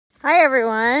Hi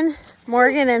everyone,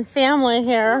 Morgan and family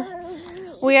here.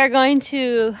 We are going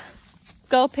to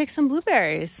go pick some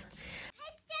blueberries.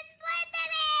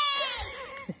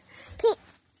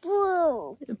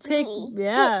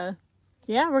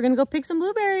 Yeah, we're gonna go pick some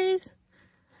blueberries.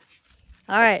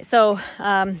 All right, so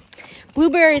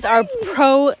blueberries are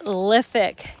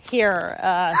prolific here,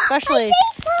 especially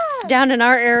down in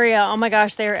our area. Oh my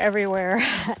gosh, they are everywhere.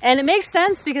 And it makes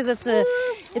sense because it's a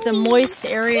moist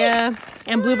area,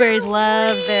 and blueberries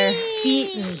love their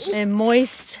feet in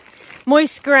moist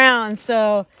ground.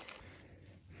 So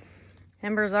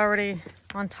Ember's already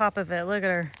on top of it. Look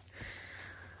at her.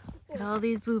 Look at all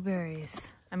these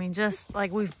blueberries. I mean, just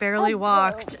like we've barely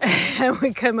walked and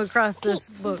we come across this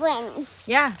book.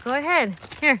 Yeah, go ahead.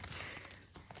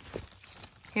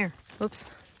 Here. Oops.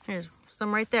 Here's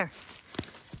some right there.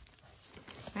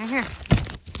 Right here.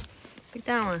 Pick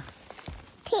that one.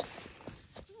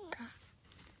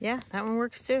 Yeah, that one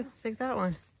works too. Pick that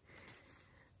one.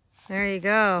 There you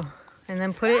go. And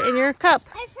then put it in your cup.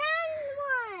 I found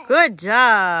one. Good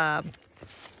job.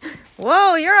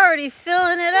 Whoa, you're already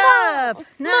filling it up.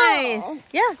 Nice. No.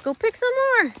 Yeah, go pick some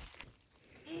more.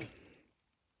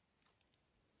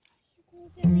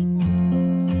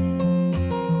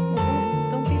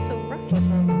 Don't be so rough with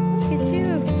them. Look at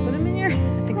you. Put them in your... I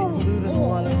think she's losing a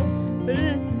lot of them. Put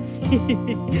it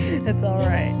in. That's all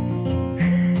right.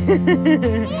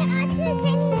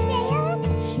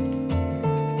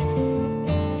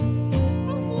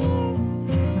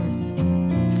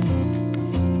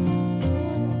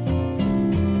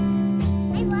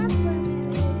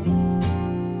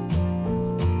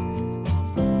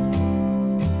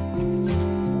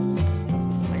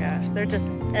 They're just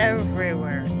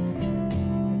everywhere.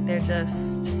 They're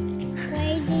just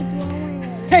crazy growing.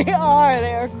 They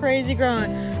are crazy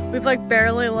growing. We've like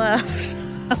barely left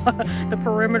the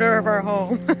perimeter of our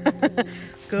home.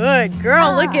 Good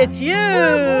girl, look at you.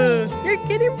 You're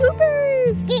getting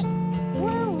blueberries.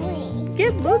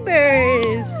 Get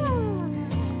blueberries.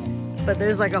 But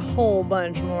there's like a whole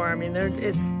bunch more. I mean,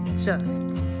 it's just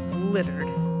littered.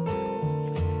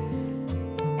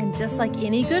 Just like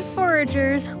any good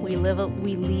foragers, we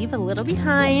leave a little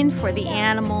behind for the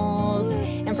animals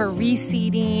and for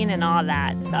reseeding and all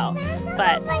that. So,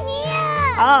 but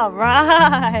all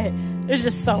right, there's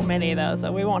just so many though,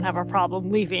 so we won't have a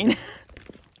problem leaving.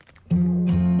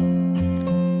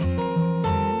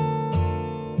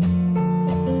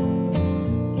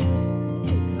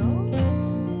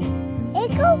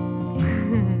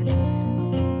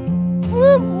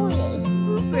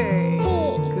 Blueberry.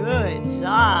 Good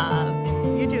job.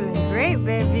 You're doing great,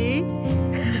 baby.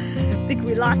 I think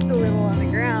we lost a little on the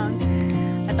ground.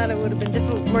 I thought it would have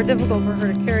been more difficult for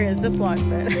her to carry a Ziploc,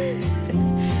 but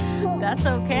that's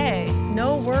okay.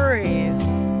 No worries.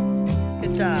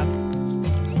 Good job.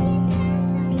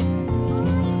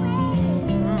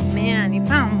 Oh man, you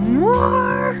found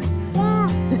more.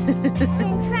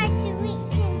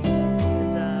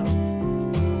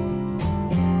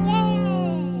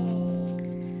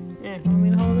 Yeah.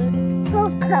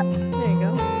 There you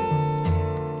go.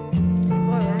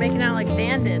 Boy, we're making out like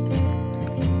bandits.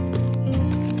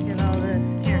 Look at all this.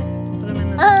 Here, put them in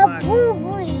this box.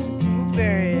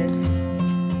 Blueberries.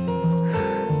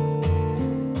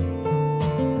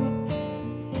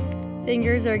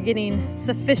 Fingers are getting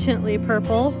sufficiently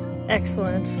purple.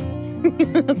 Excellent.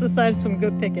 That's a sign of some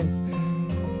good picking.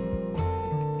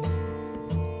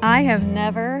 I have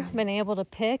never been able to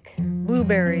pick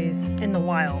blueberries in the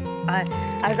wild.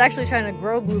 I was actually trying to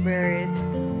grow blueberries. I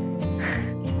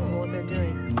don't know what they're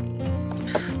doing.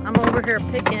 I'm over here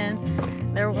picking.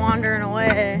 They're wandering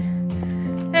away.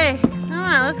 Hey, come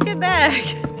on, let's get back.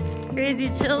 Crazy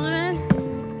children.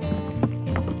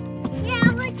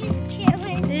 Yeah, we're just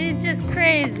chilling. It's just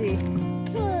crazy.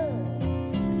 Good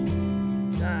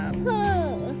job.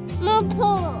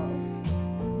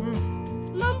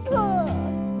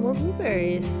 More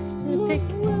blueberries. Pick.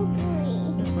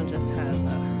 This one just has a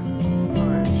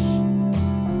bunch.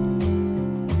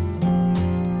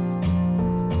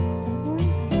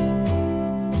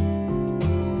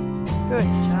 Good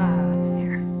job.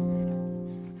 Here.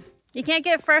 You can't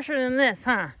get fresher than this,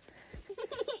 huh?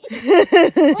 Look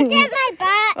at my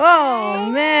back. Oh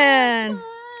man.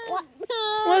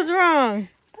 What's wrong?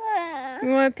 You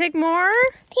want to pick more?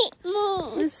 Pick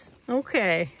more.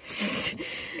 Okay.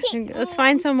 Let's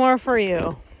find some more for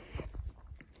you.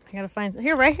 I gotta find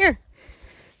here, right here.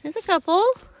 There's a couple.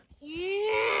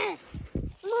 Yes.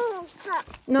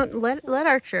 No, let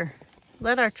Archer.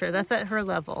 Let Archer. That's at her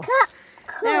level. Cool.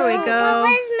 There we go. What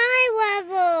was my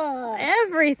level?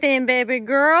 Everything, baby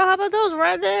girl. How about those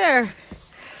right there?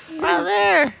 Right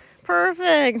there.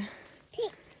 Perfect.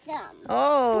 Pizza. some.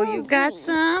 Oh, you got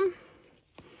some?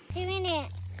 Doing it.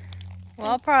 Well,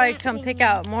 I'll probably come pick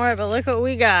out more, but look what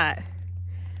we got.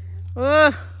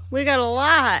 Oh, we got a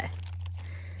lot.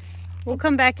 We'll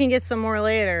come back and get some more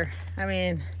later. I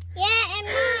mean, Yeah, and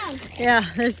Mom. yeah,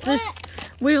 there's just,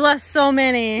 we left so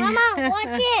many. Mama, watch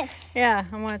this. Yeah,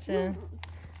 I'm watching.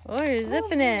 Oh, you're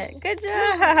zipping it. Good job.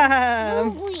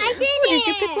 I did it. Did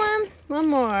you pick one? One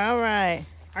more. All right.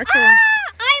 Archer.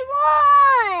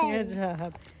 I won. Good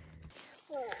job.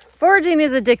 Foraging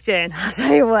is addicting. I'll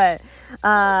tell you what.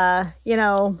 You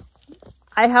know,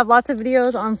 I have lots of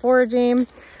videos on foraging.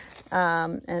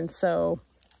 And so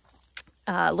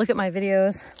look at my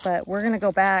videos. But we're going to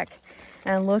go back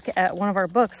and look at one of our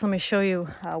books. Let me show you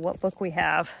what book we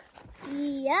have.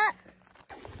 Yep.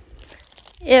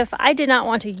 If I did not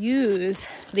want to use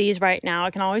these right now, I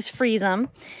can always freeze them.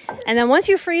 And then once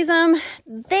you freeze them,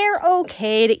 they're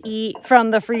okay to eat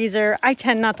from the freezer. I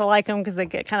tend not to like them because they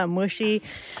get kind of mushy.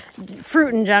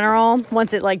 Fruit in general,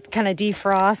 once it like kind of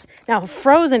defrosts. Now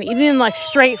frozen, eating them like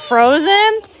straight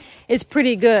frozen is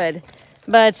pretty good.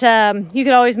 But you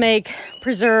could always make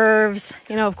preserves.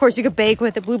 You know, of course you could bake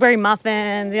with the blueberry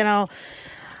muffins, you know.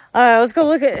 Let's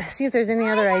go see if there's any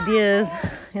other ideas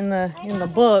in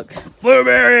the book.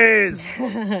 Blueberries!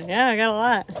 Yeah, I got a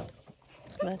lot.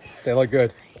 But they look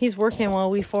good. he's working while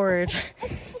we forage.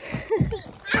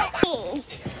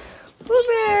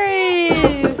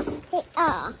 Blueberries!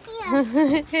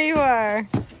 Here you are.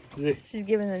 She's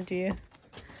giving them to you.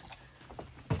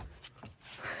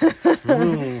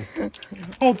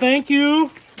 Oh, thank you.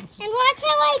 And watch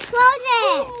how I throw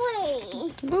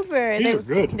them. Blueberry. These are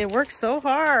good. They work so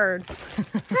hard.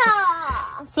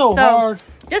 So hard.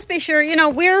 Just be sure, you know,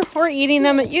 we're eating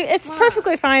them. It's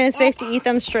perfectly fine and safe to eat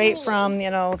them straight from, you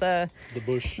know, the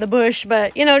bush.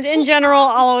 But, you know, in general,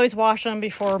 I'll always wash them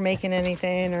before making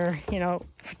anything, or, you know,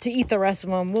 to eat the rest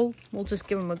of them, we'll just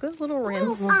give them a good little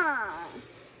rinse.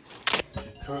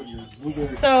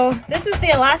 So this is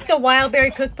the Alaska Wild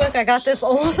Berry Cookbook. I got this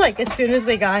almost like as soon as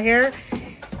we got here.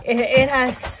 It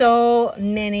has so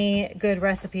many good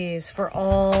recipes for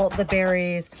all the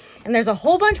berries. And there's a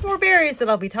whole bunch more berries that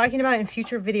I'll be talking about in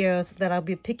future videos that I'll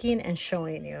be picking and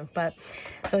showing you. But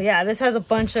so yeah, this has a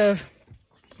bunch of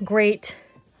great,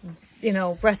 you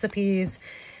know, recipes.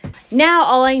 Now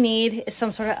all I need is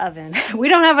some sort of oven. We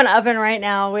don't have an oven right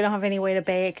now. We don't have any way to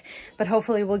bake, but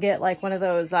hopefully we'll get like one of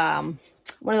those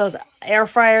air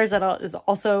fryers that is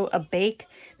also a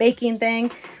baking thing.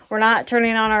 We're not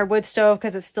turning on our wood stove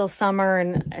because it's still summer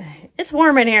and it's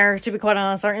warm in here, to be quite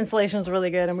honest. Our insulation is really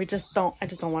good and I just don't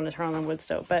want to turn on the wood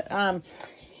stove. But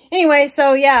anyway,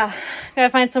 so yeah, gotta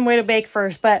find some way to bake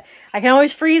first, but I can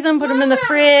always freeze them, put them in the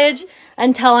fridge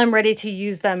until I'm ready to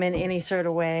use them in any sort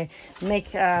of way.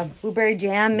 Make blueberry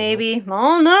jam maybe.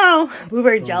 Oh no,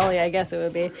 blueberry jelly I guess it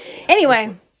would be.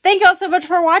 Anyway, thank you all so much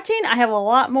for watching. I have a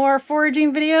lot more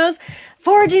foraging videos.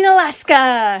 Foraging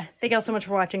Alaska. Thank you all so much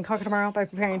for watching. Conquer tomorrow by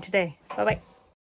preparing today. Bye-bye.